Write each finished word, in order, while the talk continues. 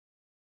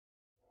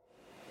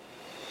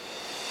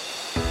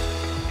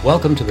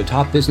Welcome to the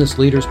Top Business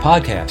Leaders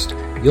Podcast.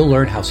 You'll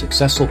learn how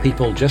successful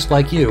people just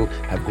like you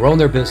have grown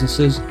their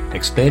businesses,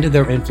 expanded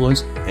their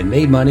influence, and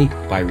made money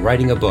by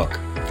writing a book.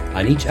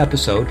 On each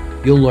episode,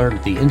 you'll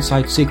learn the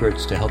inside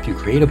secrets to help you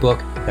create a book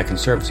that can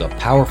serve as a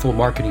powerful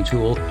marketing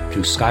tool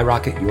to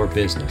skyrocket your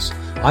business.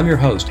 I'm your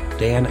host,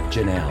 Dan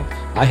Janal.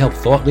 I help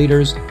thought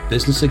leaders,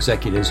 business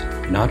executives,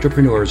 and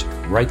entrepreneurs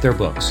write their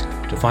books.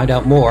 To find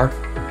out more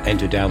and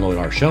to download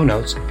our show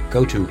notes,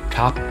 go to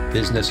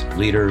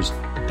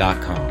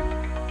topbusinessleaders.com.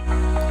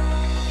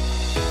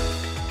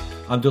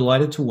 I'm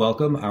delighted to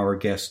welcome our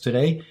guest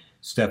today,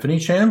 Stephanie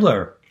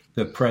Chandler,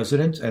 the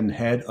president and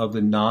head of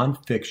the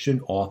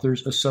Nonfiction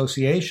Authors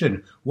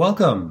Association.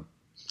 Welcome.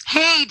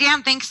 Hey,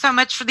 Dan, thanks so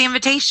much for the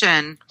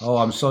invitation. Oh,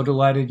 I'm so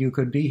delighted you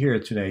could be here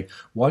today.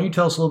 Why don't you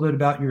tell us a little bit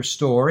about your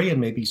story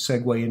and maybe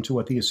segue into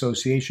what the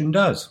association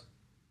does?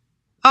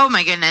 Oh,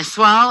 my goodness.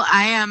 Well,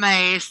 I am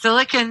a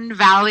Silicon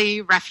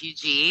Valley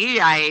refugee.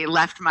 I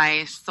left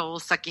my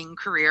soul-sucking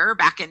career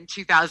back in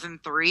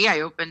 2003.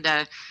 I opened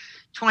a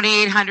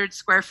 2,800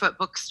 square foot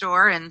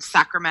bookstore in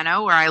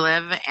Sacramento where I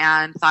live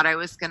and thought I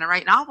was going to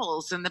write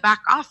novels in the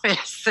back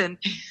office. And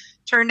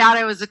turned out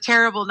I was a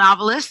terrible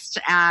novelist,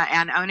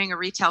 and owning a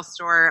retail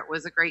store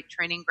was a great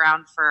training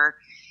ground for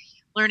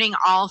learning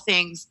all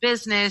things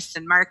business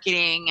and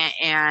marketing.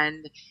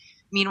 And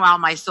meanwhile,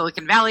 my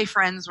Silicon Valley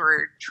friends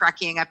were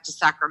trekking up to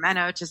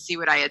Sacramento to see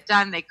what I had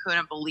done. They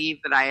couldn't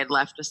believe that I had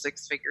left a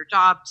six-figure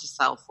job to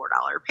sell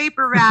 $4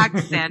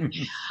 paperbacks. And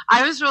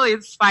I was really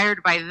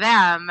inspired by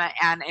them.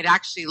 And it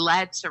actually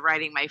led to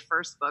writing my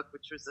first book,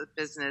 which was a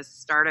business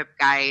startup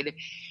guide.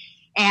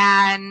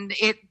 And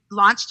it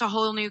launched a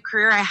whole new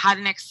career I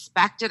hadn't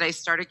expected. I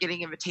started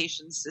getting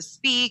invitations to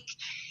speak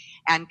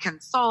and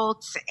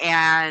consult,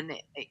 and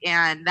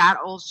that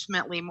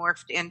ultimately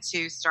morphed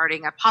into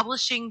starting a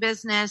publishing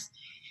business.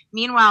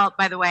 Meanwhile,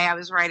 by the way, I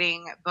was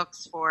writing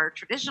books for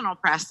traditional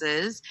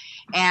presses,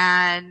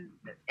 and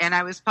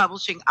I was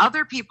publishing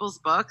other people's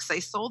books. I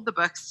sold the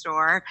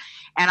bookstore,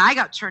 and I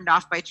got turned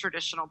off by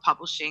traditional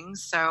publishing.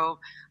 So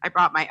I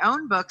brought my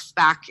own books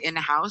back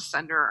in-house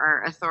under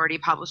our Authority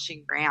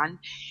Publishing brand.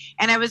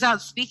 And I was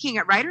out speaking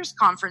at writers'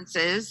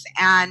 conferences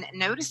and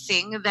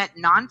noticing that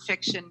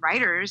nonfiction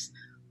writers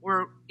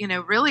were,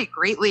 really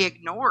greatly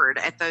ignored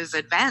at those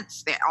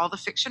events. All the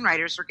fiction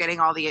writers were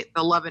getting all the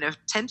love and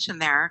attention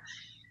there.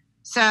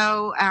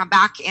 So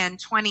back in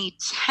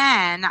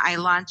 2010, I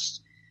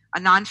launched a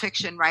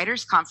nonfiction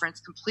writers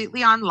conference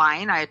completely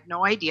online. I had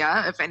no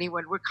idea if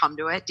anyone would come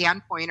to it.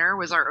 Dan Poynter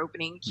was our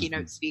opening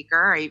keynote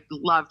speaker. I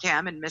loved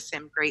him and miss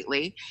him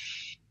greatly.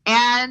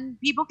 And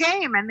people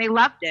came and they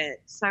loved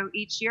it. So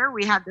each year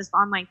we had this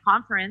online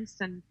conference,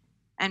 and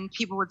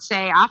people would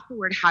say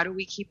afterward, how do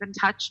we keep in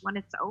touch when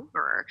it's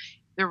over?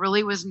 There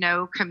really was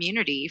no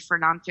community for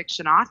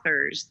nonfiction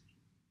authors.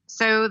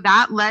 So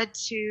that led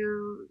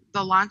to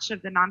the launch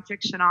of the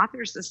Nonfiction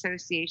Authors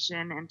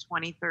Association in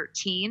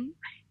 2013.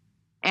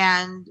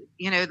 And,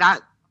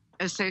 that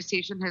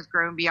association has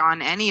grown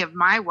beyond any of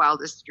my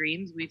wildest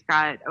dreams. We've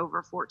got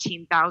over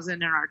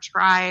 14,000 in our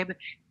tribe.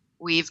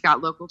 We've got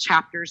local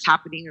chapters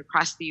happening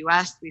across the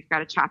U.S. We've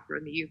got a chapter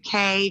in the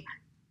U.K.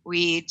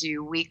 We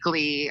do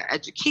weekly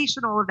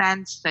educational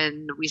events,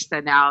 and we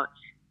send out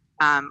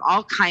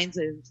all kinds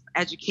of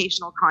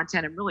educational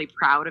content. I'm really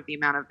proud of the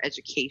amount of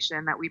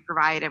education that we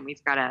provide, and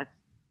we've got a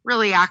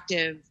really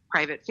active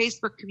private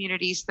Facebook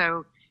community.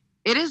 So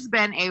it has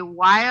been a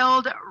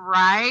wild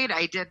ride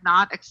I did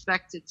not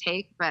expect to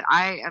take, but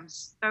I am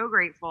so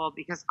grateful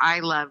because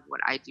I love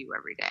what I do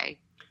every day.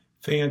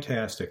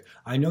 Fantastic.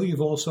 I know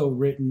you've also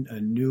written a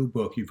new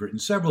book. You've written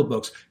several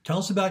books. Tell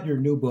us about your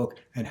new book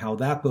and how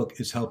that book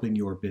is helping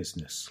your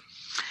business.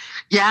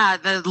 Yeah,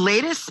 the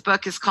latest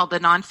book is called The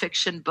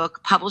Nonfiction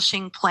Book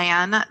Publishing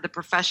Plan, The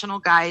Professional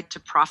Guide to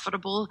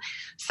Profitable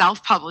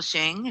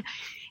Self-Publishing.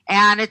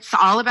 And it's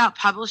all about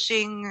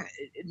publishing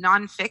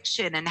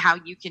nonfiction and how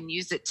you can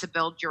use it to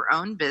build your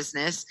own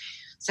business.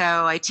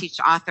 So I teach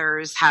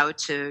authors how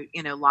to,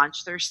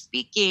 launch their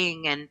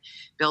speaking and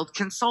build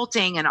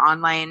consulting and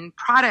online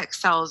product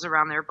sales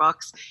around their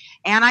books.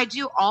 And I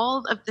do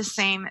all of the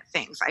same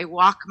things. I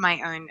walk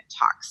my own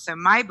talk. So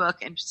my book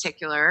in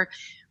particular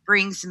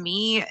brings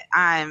me,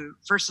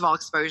 first of all,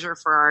 exposure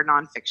for our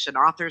Nonfiction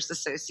Authors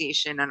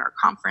Association and our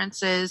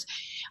conferences.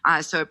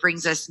 So it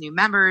brings us new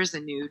members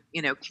and new,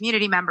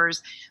 community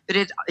members. But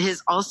it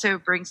also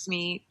brings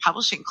me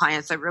publishing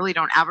clients. I really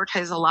don't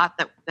advertise a lot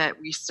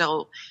that we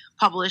still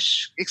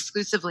publish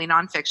exclusively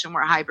nonfiction.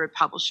 We're a hybrid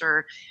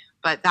publisher.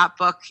 But that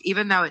book,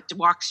 even though it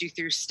walks you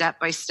through step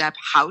by step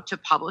how to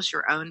publish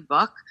your own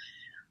book,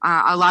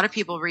 a lot of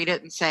people read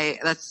it and say,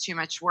 that's too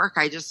much work.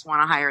 I just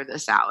want to hire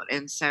this out.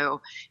 And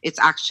so it's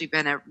actually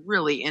been a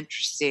really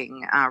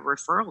interesting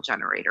referral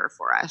generator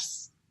for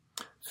us.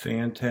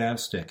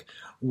 Fantastic.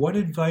 What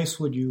advice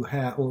would you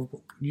have? Well,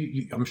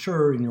 I'm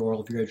sure in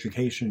all of your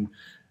education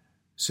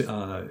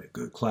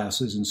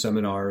classes and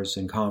seminars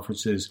and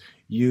conferences,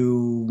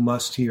 you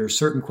must hear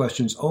certain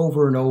questions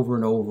over and over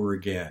and over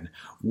again.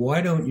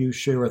 Why don't you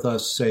share with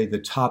us, say, the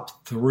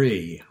top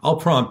three? I'll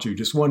prompt you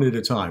just one at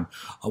a time.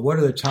 What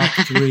are the top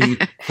three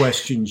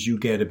questions you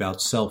get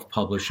about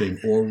self-publishing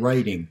or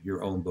writing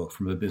your own book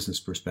from a business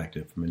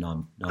perspective, from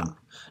a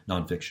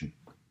nonfiction?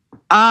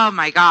 Oh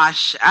my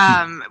gosh.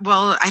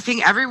 Well, I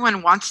think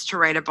everyone wants to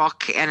write a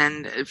book,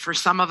 and for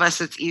some of us,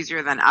 it's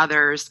easier than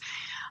others.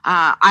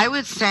 I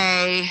would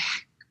say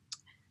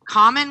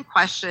common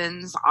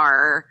questions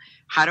are,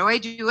 how do I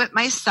do it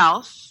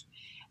myself?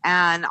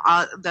 And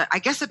I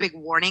guess a big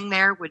warning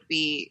there would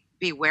be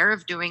beware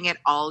of doing it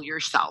all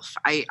yourself.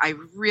 I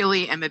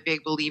really am a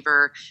big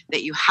believer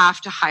that you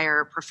have to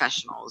hire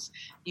professionals.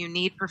 You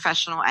need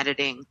professional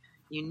editing.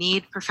 You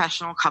need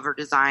professional cover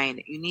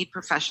design. You need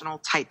professional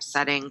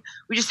typesetting.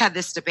 We just had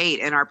this debate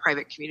in our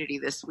private community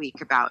this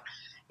week about,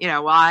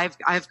 well,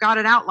 I've got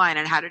an outline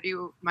on how to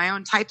do my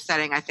own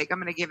typesetting. I think I'm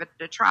going to give it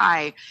a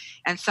try.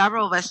 And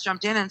several of us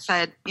jumped in and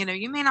said,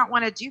 you may not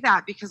want to do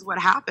that, because what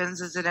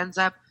happens is it ends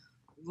up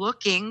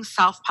looking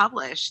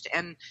self-published.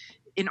 And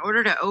in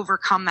order to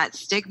overcome that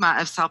stigma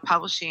of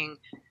self-publishing,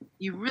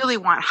 you really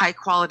want high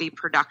quality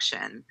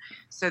production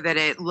so that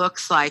it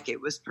looks like it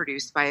was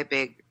produced by a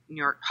big New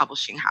York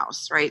publishing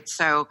house, right?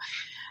 So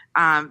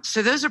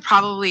those are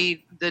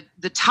probably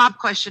the top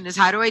question is,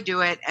 how do I do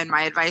it? And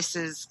my advice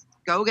is,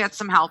 go get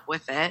some help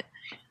with it.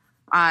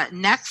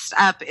 Next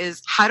up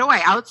is, how do I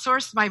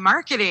outsource my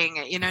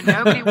marketing?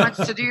 Nobody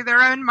wants to do their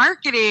own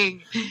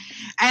marketing.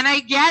 And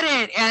I get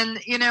it. And,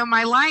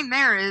 my line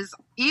there is,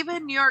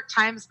 even New York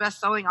Times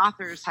bestselling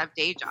authors have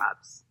day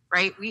jobs,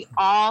 right? We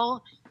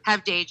all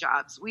have day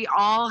jobs. We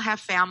all have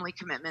family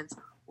commitments.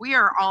 We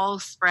are all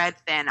spread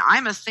thin.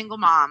 I'm a single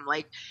mom.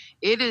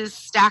 It is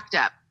stacked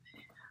up.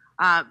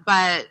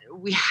 But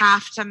we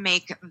have to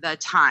make the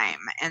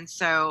time. And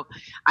so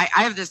I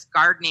have this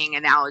gardening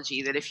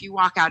analogy that if you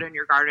walk out in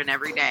your garden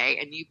every day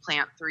and you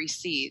plant 3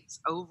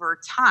 seeds, over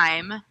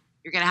time,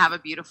 you're going to have a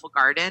beautiful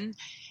garden.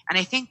 And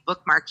I think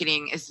book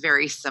marketing is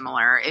very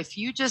similar. If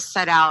you just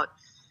set out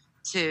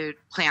to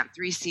plant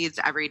 3 seeds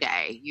every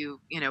day,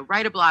 you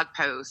write a blog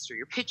post, or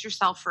you pitch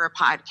yourself for a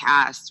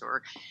podcast,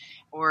 or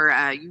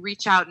you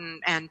reach out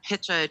and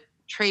pitch a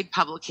trade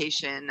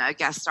publication, a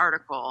guest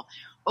article,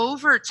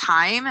 over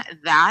time,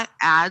 that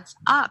adds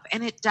up,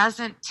 and it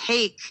doesn't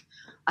take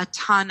a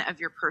ton of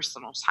your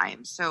personal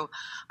time. So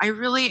I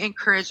really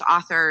encourage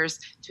authors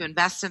to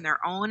invest in their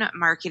own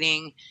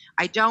marketing.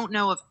 I don't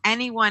know of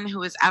anyone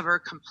who has ever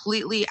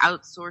completely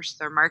outsourced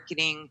their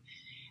marketing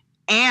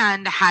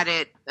and had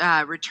it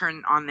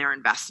return on their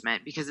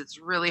investment, because it's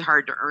really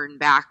hard to earn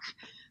back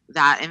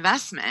that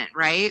investment,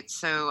 right?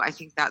 So I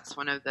think that's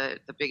one of the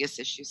biggest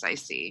issues I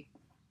see.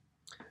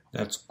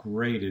 That's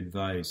great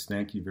advice.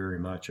 Thank you very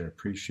much. I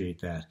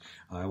appreciate that.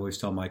 I always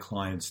tell my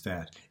clients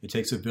that it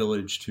takes a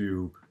village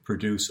to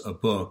produce a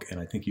book, and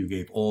I think you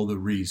gave all the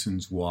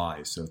reasons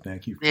why. So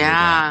thank you for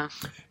that.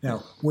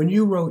 Now, when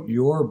you wrote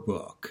your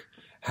book,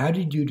 how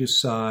did you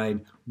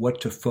decide what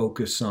to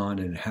focus on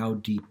and how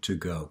deep to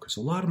go? Because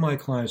a lot of my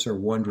clients are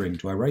wondering,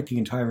 do I write the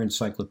entire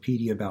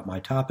encyclopedia about my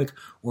topic,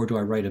 or do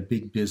I write a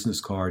big business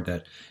card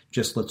that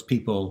just lets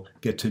people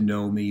get to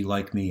know me,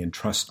 like me, and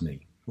trust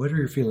me? What are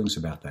your feelings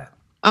about that?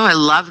 Oh, I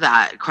love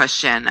that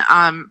question.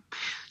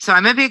 So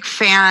I'm a big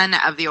fan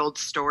of the old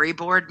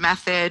storyboard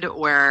method,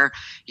 where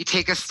you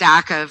take a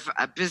stack of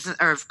business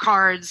or of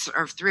cards,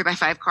 or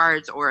 3x5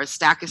 cards, or a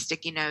stack of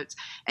sticky notes,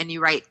 and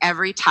you write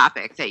every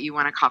topic that you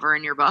want to cover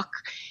in your book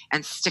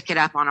and stick it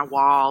up on a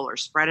wall or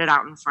spread it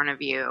out in front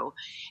of you.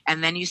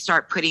 And then you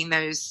start putting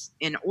those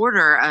in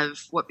order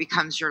of what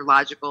becomes your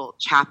logical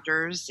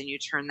chapters, and you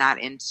turn that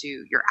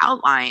into your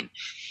outline.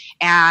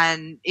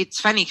 And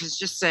it's funny because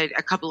just a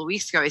couple of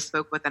weeks ago, I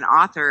spoke with an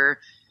author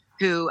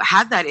who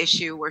had that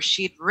issue where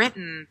she'd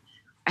written,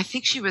 I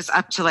think she was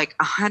up to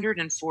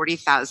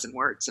 140,000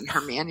 words in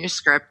her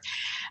manuscript.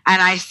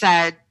 And I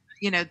said,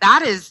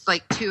 that is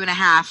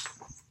 2.5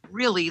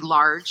 really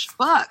large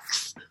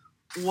books.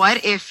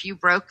 What if you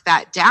broke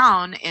that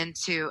down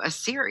into a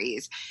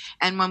series?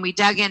 And when we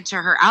dug into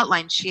her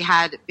outline, she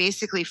had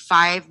basically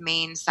 5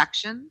 main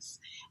sections.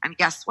 And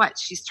guess what?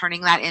 She's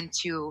turning that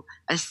into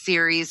a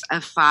series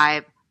of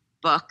 5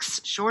 books,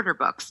 shorter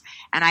books.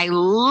 And I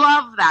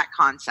love that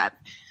concept.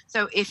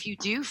 So if you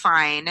do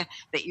find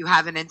that you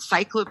have an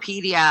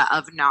encyclopedia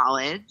of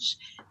knowledge,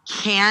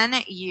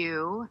 can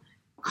you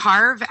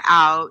carve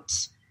out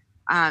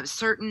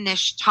certain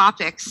niche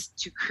topics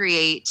to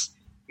create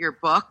your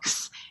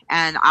books?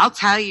 And I'll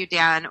tell you,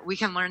 Dan, we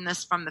can learn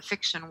this from the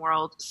fiction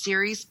world.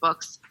 Series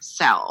books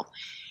sell.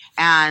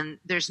 And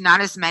there's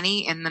not as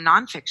many in the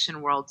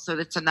nonfiction world. So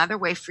that's another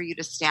way for you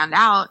to stand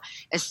out,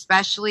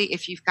 especially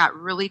if you've got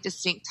really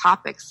distinct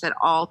topics that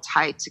all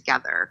tie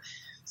together.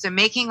 So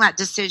making that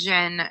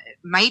decision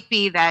might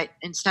be that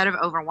instead of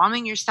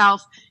overwhelming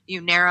yourself,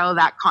 you narrow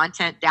that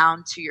content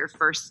down to your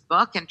first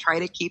book and try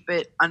to keep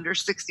it under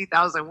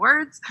 60,000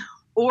 words,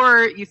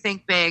 or you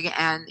think big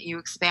and you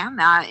expand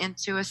that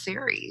into a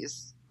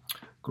series.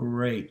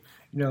 Great.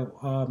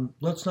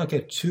 Let's not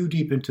get too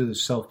deep into the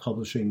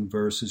self-publishing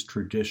versus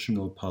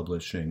traditional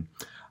publishing,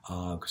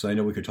 because I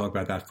know we could talk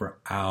about that for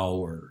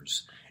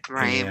hours.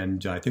 Right.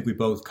 And I think we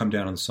both come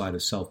down on the side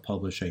of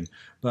self-publishing.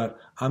 But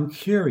I'm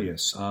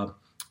curious.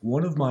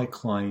 One of my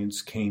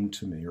clients came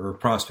to me, or a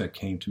prospect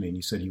came to me, and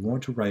he said he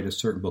wanted to write a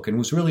certain book. And it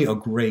was really a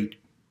great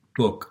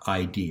book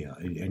idea.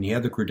 And he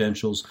had the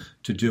credentials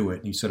to do it.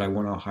 And he said, I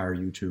want to hire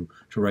you to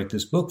write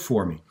this book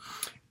for me.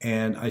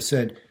 And I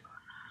said,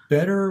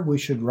 better we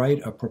should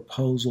write a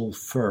proposal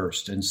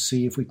first and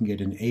see if we can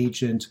get an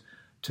agent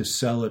to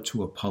sell it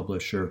to a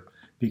publisher.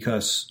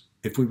 Because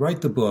if we write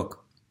the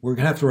book, we're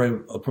going to have to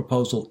write a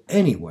proposal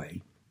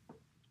anyway,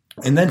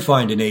 and then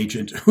find an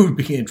agent who would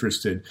be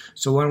interested.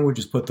 So why don't we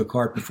just put the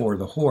cart before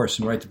the horse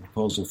and write the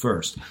proposal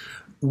first?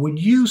 Would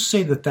you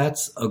say that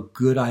that's a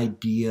good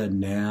idea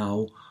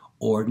now?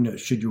 Or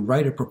should you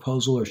write a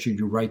proposal, or should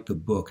you write the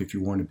book if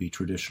you want to be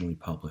traditionally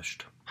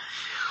published?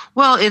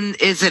 Well,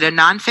 is it a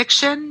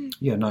nonfiction?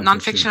 Yeah,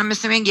 nonfiction, I'm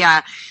assuming.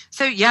 Yeah.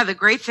 So, the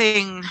great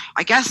thing,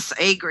 I guess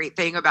a great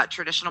thing about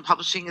traditional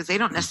publishing is they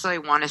don't necessarily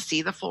want to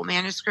see the full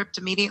manuscript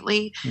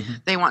immediately. Mm-hmm.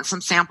 They want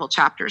some sample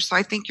chapters. So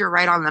I think you're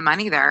right on the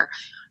money there.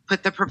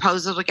 Put the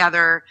proposal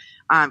together,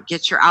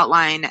 get your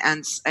outline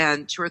and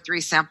 2 or 3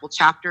 sample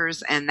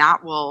chapters, and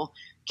that will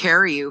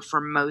carry you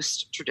for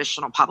most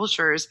traditional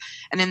publishers.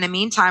 And in the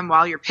meantime,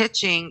 while you're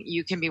pitching,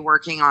 you can be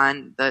working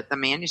on the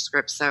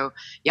manuscript. So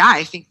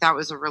I think that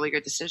was a really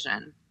good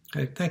decision.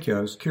 Okay, thank you.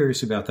 I was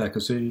curious about that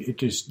because it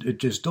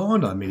just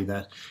dawned on me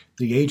that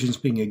the agents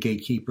being a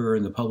gatekeeper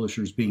and the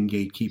publishers being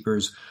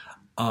gatekeepers,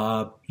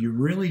 you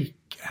really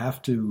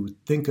have to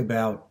think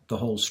about the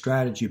whole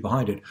strategy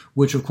behind it,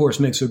 which of course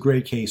makes a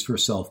great case for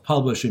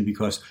self-publishing,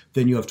 because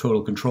then you have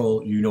total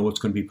control. You know what's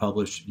going to be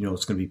published. You know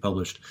it's going to be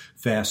published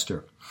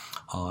faster.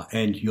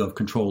 And you have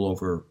control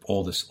over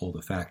all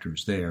the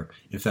factors there,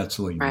 if that's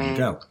the way you want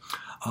to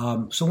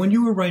go. So when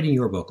you were writing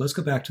your book, let's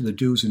go back to the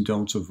do's and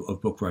don'ts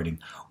of book writing.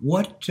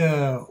 What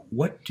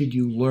did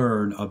you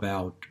learn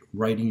about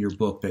writing your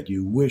book that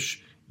you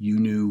wish you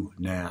knew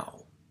now?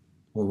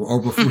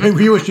 Or before,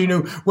 you wish you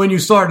knew when you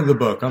started the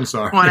book. I'm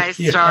sorry. When I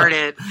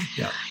started.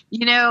 Yeah.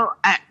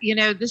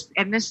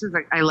 This is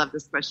I love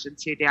this question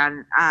too,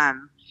 Dan.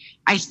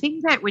 I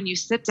think that when you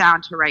sit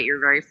down to write your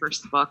very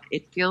first book,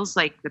 it feels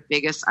like the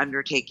biggest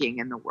undertaking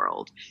in the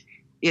world.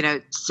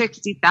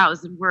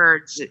 60,000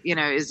 words,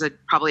 is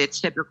probably a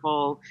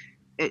typical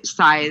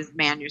size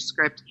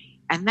manuscript.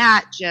 And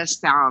that just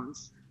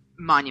sounds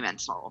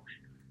monumental.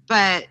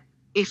 But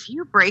if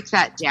you break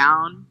that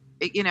down,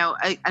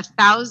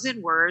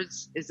 1,000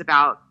 words is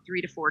about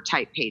 3 to 4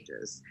 type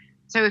pages.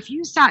 So if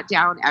you sat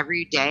down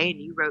every day and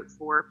you wrote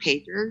 4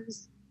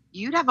 pages,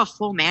 you'd have a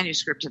full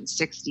manuscript in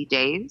 60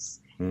 days.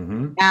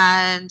 Mm-hmm.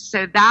 And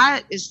so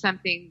that is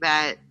something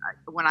that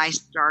when I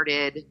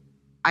started,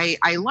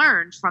 I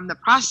learned from the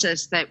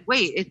process that,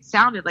 it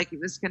sounded like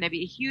it was going to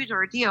be a huge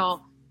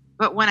ordeal.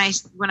 But when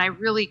I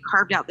really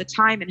carved out the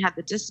time and had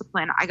the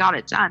discipline, I got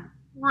it done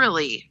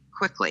really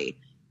quickly.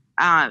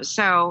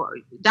 So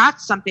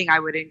that's something I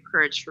would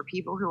encourage for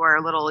people who are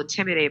a little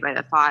intimidated by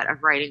the thought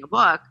of writing a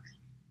book.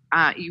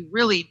 You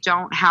really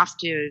don't have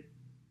to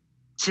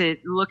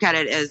look at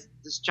it as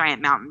this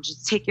giant mountain.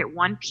 Just take it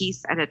one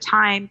piece at a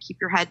time. Keep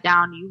your head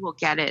down. You will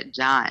get it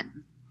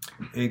done.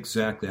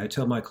 Exactly. I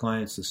tell my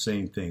clients the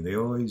same thing. They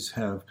always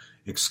have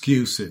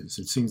excuses.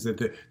 It seems that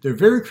they're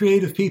very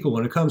creative people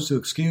when it comes to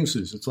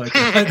excuses. It's like,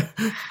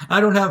 I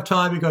don't have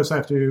time because I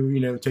have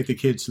to, take the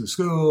kids to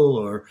school,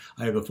 or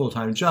I have a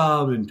full-time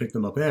job and pick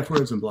them up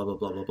afterwards, and blah, blah,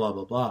 blah, blah, blah,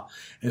 blah, blah.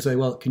 And say,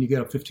 well, can you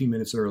get up 15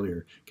 minutes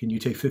earlier? Can you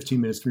take 15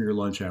 minutes from your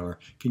lunch hour?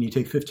 Can you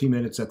take 15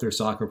 minutes at their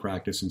soccer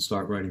practice and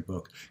start writing a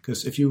book?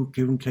 Because if you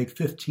can take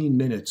 15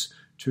 minutes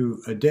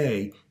to a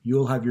day,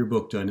 you'll have your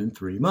book done in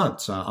 3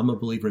 months. I'm a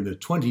believer in the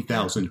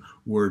 20,000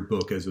 word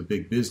book as a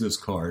big business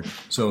card.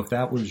 So if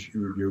that was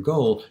your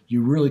goal,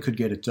 you really could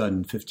get it done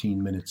in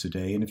 15 minutes a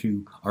day. And if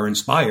you are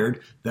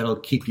inspired, that'll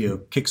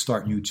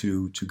kickstart you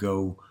to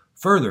go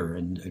further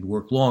and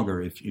work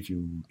longer if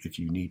you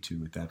need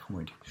to at that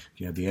point, if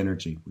you have the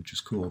energy, which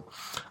is cool.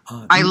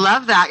 I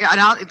love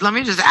that. And let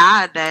me just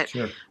add that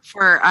sure.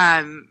 For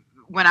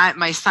when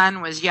my son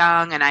was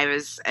young and I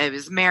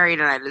was married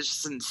and I had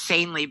this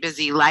insanely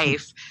busy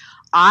life,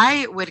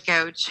 I would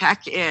go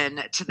check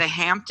in to the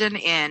Hampton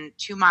Inn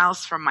 2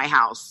 miles from my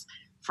house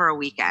for a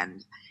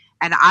weekend.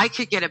 And I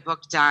could get a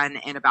book done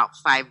in about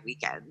 5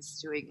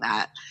 weekends doing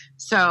that.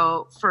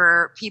 So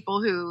for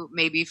people who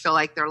maybe feel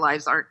like their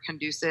lives aren't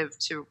conducive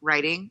to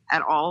writing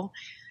at all,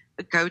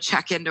 go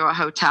check into a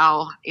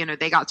hotel.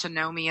 They got to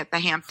know me at the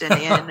Hampton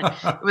Inn.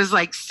 It was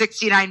like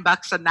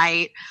 $69 a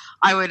night.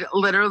 I would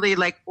literally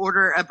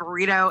order a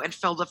burrito and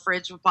fill the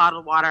fridge with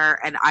bottled water,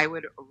 and I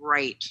would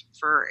write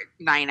for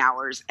 9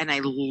 hours, and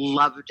I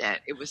loved it.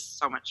 It was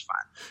so much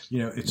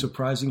fun. It's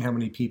surprising how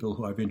many people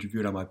who I've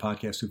interviewed on my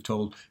podcast who've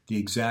told the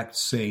exact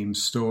same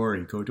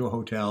story. Go to a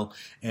hotel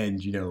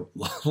and,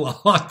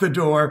 lock the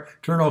door,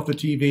 turn off the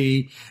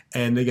TV,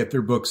 and they get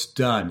their books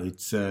done. It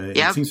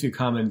seems to be a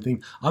common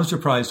thing. I'm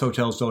surprised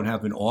hotels don't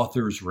have an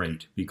author's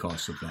rate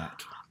because of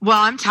that. Well,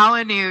 I'm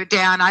telling you,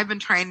 Dan, I've been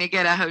trying to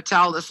get a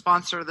hotel to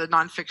sponsor the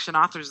Nonfiction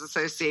Authors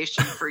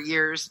Association for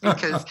years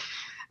because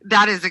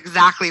that is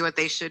exactly what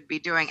they should be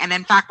doing. And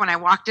in fact, when I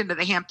walked into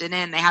the Hampton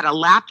Inn, they had a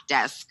lap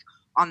desk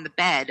on the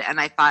bed. And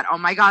I thought, oh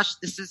my gosh,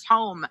 this is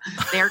home.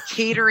 They're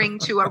catering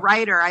to a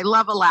writer. I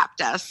love a lap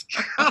desk.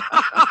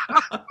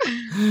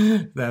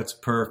 That's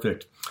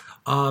perfect.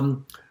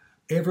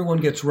 Everyone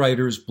gets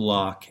writer's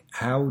block.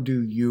 How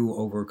do you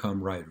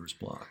overcome writer's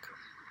block?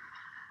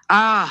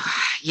 Oh,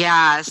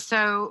 yeah.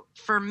 So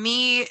for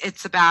me,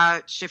 it's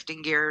about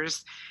shifting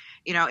gears.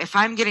 You know, if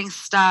I'm getting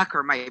stuck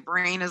or my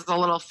brain is a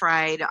little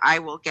fried, I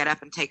will get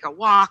up and take a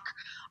walk.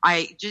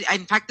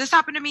 In fact, this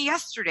happened to me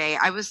yesterday.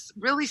 I was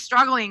really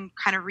struggling,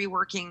 kind of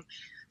reworking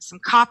some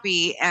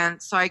copy. And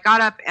so I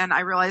got up and I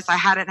realized I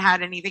hadn't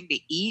had anything to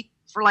eat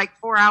for like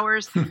 4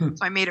 hours. So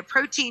I made a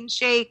protein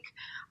shake.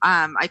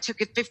 I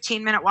took a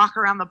 15-minute walk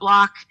around the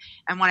block.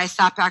 And when I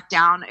sat back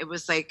down, it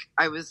was like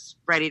I was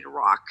ready to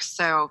rock.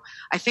 So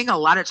I think a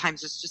lot of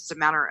times it's just a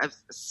matter of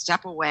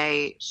step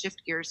away,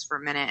 shift gears for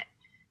a minute,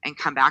 and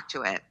come back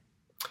to it.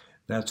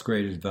 That's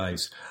great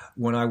advice.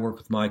 When I work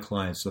with my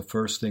clients, the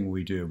first thing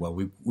we do, well,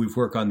 we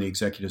work on the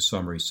executive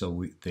summary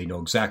so they know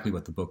exactly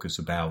what the book is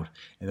about.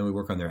 And then we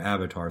work on their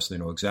avatar so they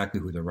know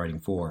exactly who they're writing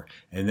for.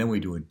 And then we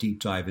do a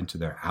deep dive into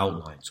their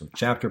outline. So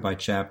chapter by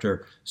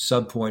chapter,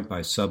 subpoint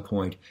by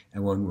subpoint.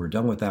 And when we're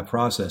done with that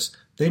process,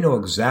 they know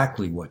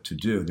exactly what to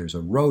do. There's a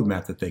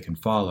roadmap that they can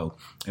follow.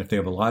 And if they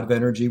have a lot of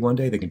energy one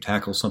day, they can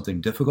tackle something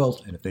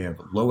difficult. And if they have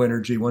low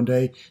energy one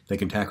day, they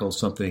can tackle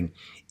something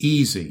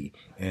easy.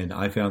 And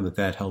I found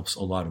that helps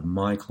a lot of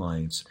my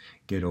clients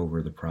get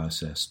over the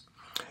process.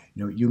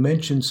 You know, you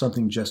mentioned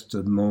something just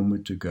a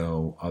moment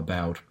ago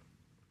about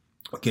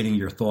getting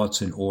your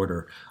thoughts in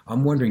order.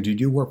 I'm wondering, did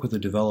you work with a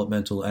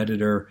developmental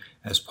editor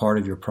as part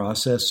of your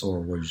process,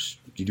 or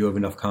did you have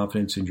enough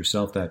confidence in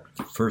yourself that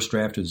first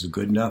draft is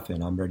good enough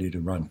and I'm ready to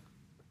run?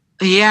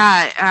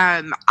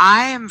 Yeah,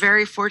 I am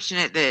very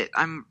fortunate that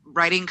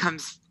writing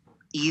comes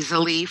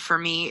easily for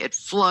me. It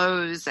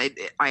flows.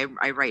 I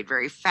write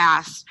very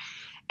fast.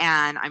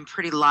 And I'm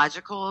pretty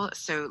logical.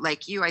 So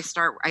like you, I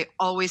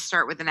always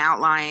start with an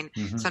outline.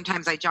 Mm-hmm.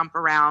 Sometimes I jump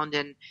around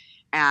and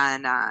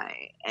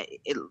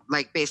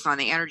like based on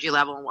the energy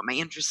level and what my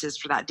interest is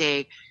for that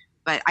day.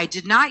 But I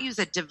did not use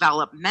a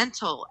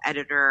developmental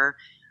editor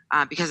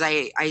because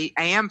I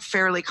am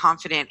fairly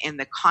confident in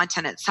the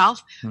content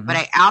itself, mm-hmm. but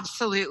I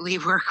absolutely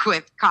work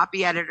with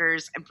copy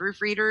editors and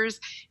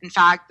proofreaders. In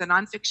fact, the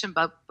Nonfiction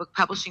book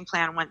publishing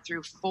plan went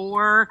through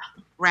 4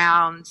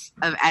 rounds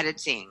of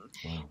editing.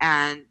 Wow.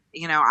 And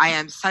you know, I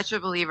am such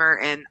a believer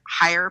in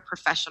hire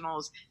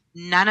professionals.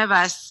 None of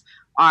us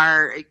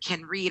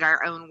can read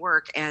our own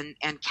work and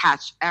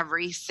catch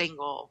every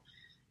single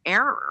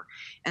error.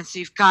 And so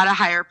you've got to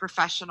hire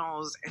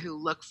professionals who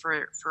look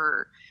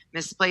for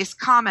misplaced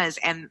commas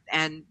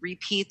and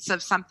repeats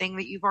of something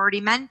that you've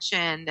already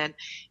mentioned and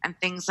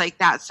things like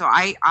that. So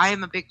I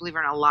am a big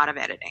believer in a lot of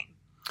editing.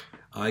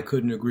 I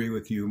couldn't agree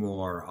with you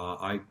more.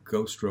 I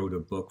ghost wrote a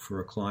book for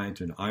a client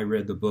and I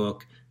read the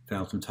book,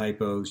 found some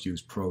typos,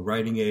 used Pro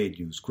Writing Aid,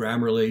 used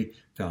Grammarly,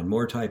 found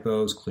more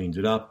typos, cleaned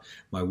it up.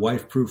 My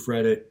wife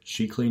proofread it.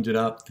 She cleaned it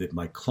up.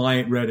 My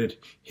client read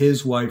it.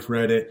 His wife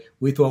read it.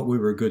 We thought we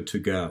were good to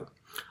go.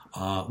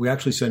 We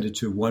actually sent it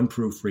to one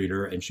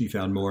proofreader, and she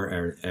found more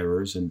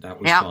errors, and that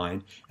was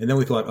fine. And then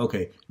we thought,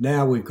 okay,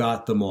 now we've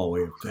got them all.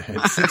 We've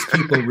had 6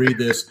 people read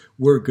this.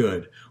 We're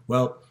good.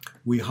 Well,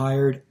 we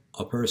hired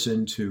a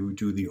person to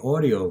do the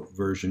audio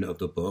version of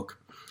the book.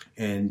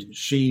 And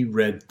she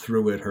read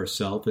through it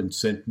herself and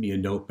sent me a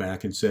note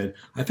back and said,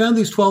 I found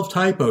these 12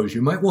 typos.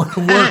 You might want to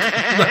work.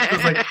 I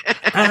was like,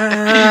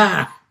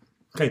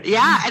 Okay.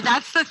 Yeah, and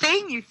that's the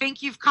thing. You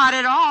think you've caught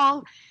it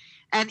all.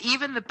 And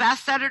even the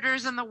best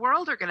editors in the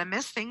world are going to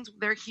miss things.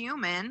 They're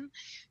human.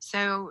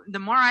 So the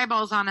more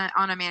eyeballs on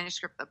a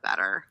manuscript, the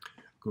better.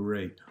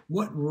 Great.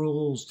 What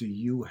rules do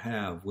you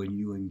have when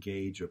you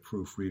engage a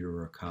proofreader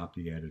or a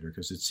copy editor?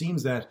 Because it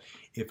seems that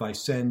if I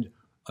send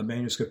a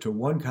manuscript to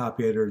one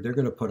copy editor, they're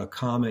going to put a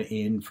comma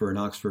in for an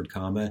Oxford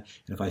comma.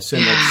 And if I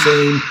send that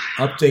same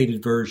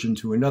updated version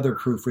to another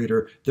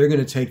proofreader, they're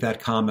going to take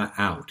that comma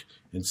out.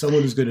 And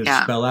someone is going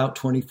to spell out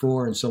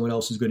 24 and someone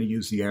else is going to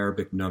use the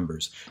Arabic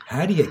numbers.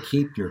 How do you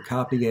keep your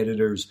copy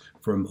editors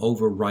from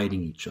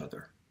overwriting each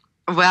other?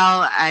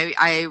 Well,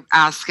 I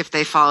ask if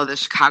they follow the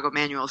Chicago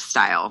Manual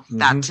style. Mm-hmm.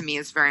 That to me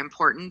is very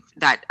important.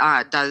 That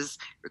does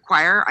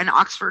require an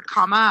Oxford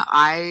comma.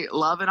 I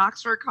love an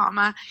Oxford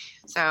comma.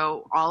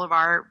 So all of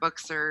our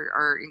books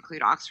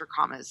include Oxford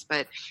commas.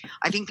 But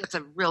I think that's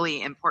a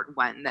really important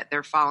one, that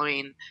they're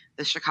following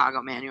the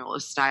Chicago Manual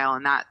style,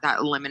 and that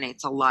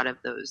eliminates a lot of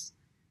those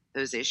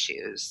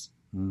issues.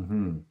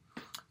 Mm-hmm.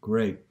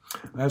 Great.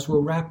 As we're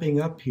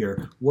wrapping up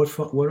here, what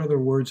other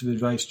words of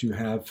advice do you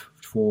have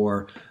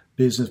for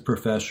business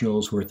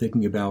professionals who are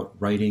thinking about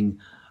writing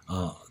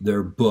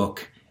their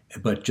book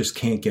but just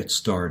can't get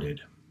started?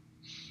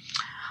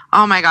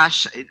 Oh my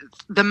gosh.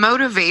 The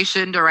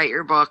motivation to write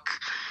your book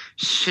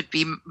should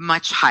be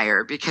much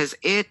higher because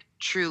it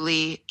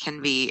truly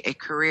can be a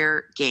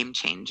career game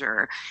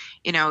changer.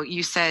 You know,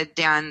 you said,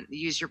 Dan,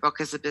 use your book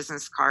as a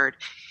business card.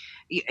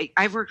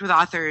 I've worked with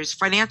authors,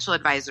 financial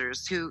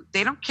advisors, who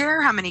they don't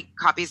care how many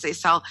copies they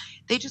sell.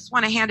 They just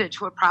want to hand it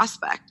to a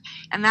prospect.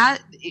 And that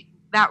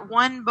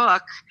one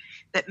book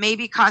that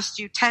maybe cost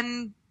you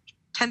 10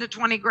 to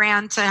 20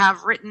 grand to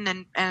have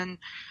written and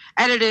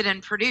edited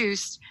and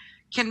produced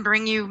can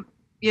bring you,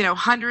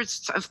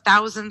 hundreds of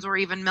thousands or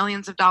even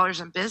millions of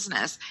dollars in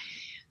business.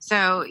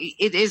 So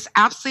it is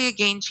absolutely a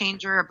game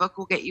changer. A book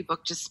will get you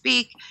booked to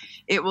speak.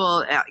 It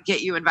will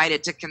get you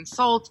invited to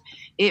consult.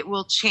 It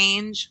will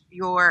change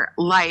your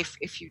life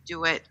if you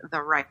do it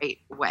the right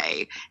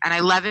way. And I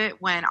love it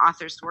when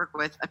authors work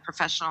with a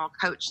professional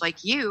coach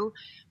like you,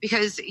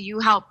 because you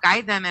help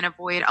guide them and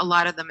avoid a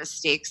lot of the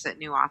mistakes that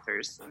new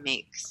authors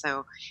make.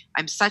 So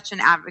I'm such an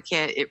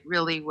advocate. It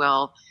really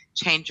will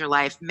change your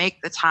life.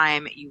 Make the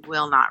time. You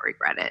will not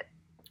regret it.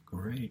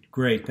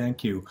 Great.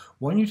 Thank you.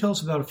 Why don't you tell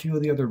us about a few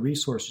of the other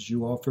resources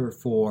you offer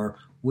for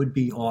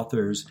would-be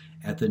authors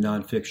at the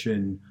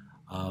Nonfiction,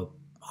 I'm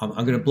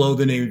going to blow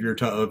the name of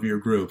your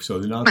group. So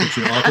the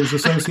Nonfiction Authors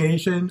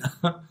Association.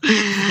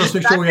 Let's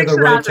make sure we have the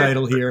right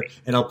title here,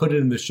 and I'll put it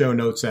in the show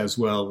notes as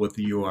well with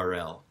the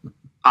URL.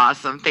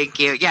 Awesome. Thank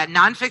you. Yeah,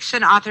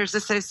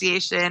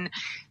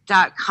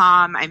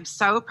 nonfictionauthorsassociation.com. I'm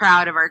so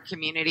proud of our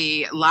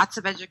community. Lots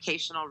of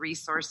educational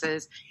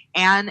resources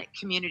and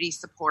community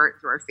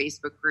support through our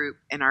Facebook group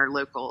and our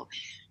local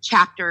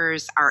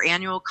chapters. Our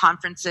annual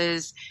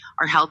conferences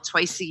are held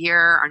twice a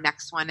year. Our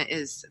next one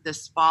is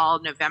this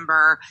fall,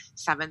 November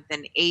 7th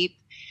and 8th.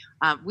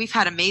 We've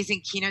had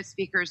amazing keynote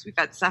speakers. We've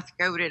had Seth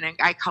Godin and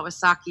Guy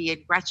Kawasaki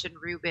and Gretchen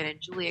Rubin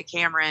and Julia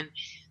Cameron.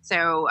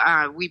 So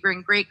we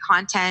bring great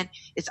content.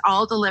 It's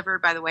all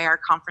delivered, by the way. Our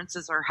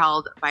conferences are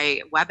held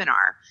by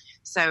webinar.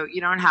 So you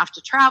don't have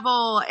to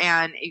travel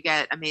and you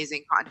get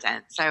amazing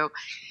content. So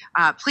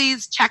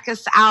please check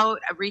us out.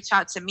 Reach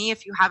out to me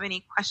if you have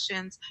any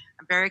questions.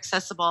 I'm very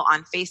accessible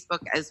on Facebook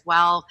as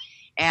well.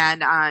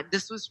 And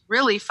this was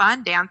really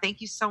fun, Dan.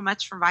 Thank you so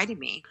much for inviting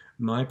me.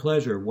 My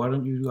pleasure. Why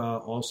don't you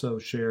also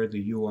share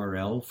the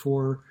URL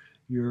for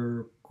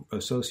your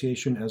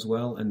association as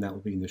well? And that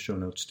will be in the show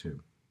notes too.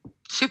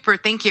 Super.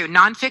 Thank you.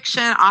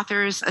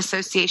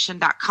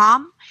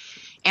 Nonfictionauthorsassociation.com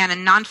and a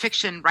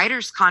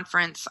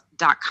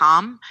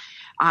nonfictionwritersconference.com.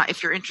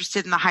 If you're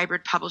interested in the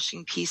hybrid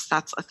publishing piece,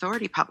 that's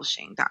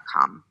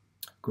authoritypublishing.com.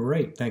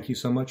 Great. Thank you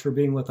so much for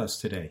being with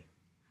us today.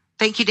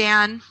 Thank you,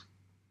 Dan.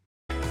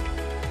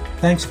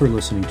 Thanks for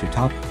listening to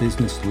Top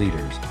Business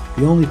Leaders,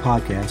 the only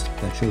podcast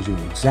that shows you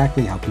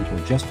exactly how people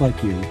just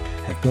like you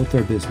have built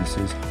their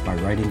businesses by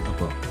writing a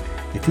book.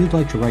 If you'd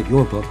like to write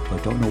your book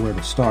but don't know where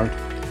to start,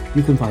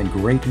 you can find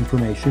great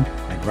information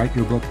at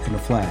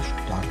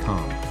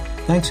writeyourbookinaflash.com.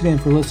 Thanks again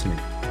for listening.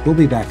 We'll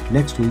be back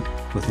next week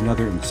with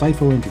another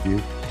insightful interview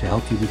to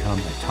help you become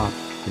a top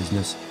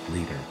business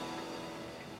leader.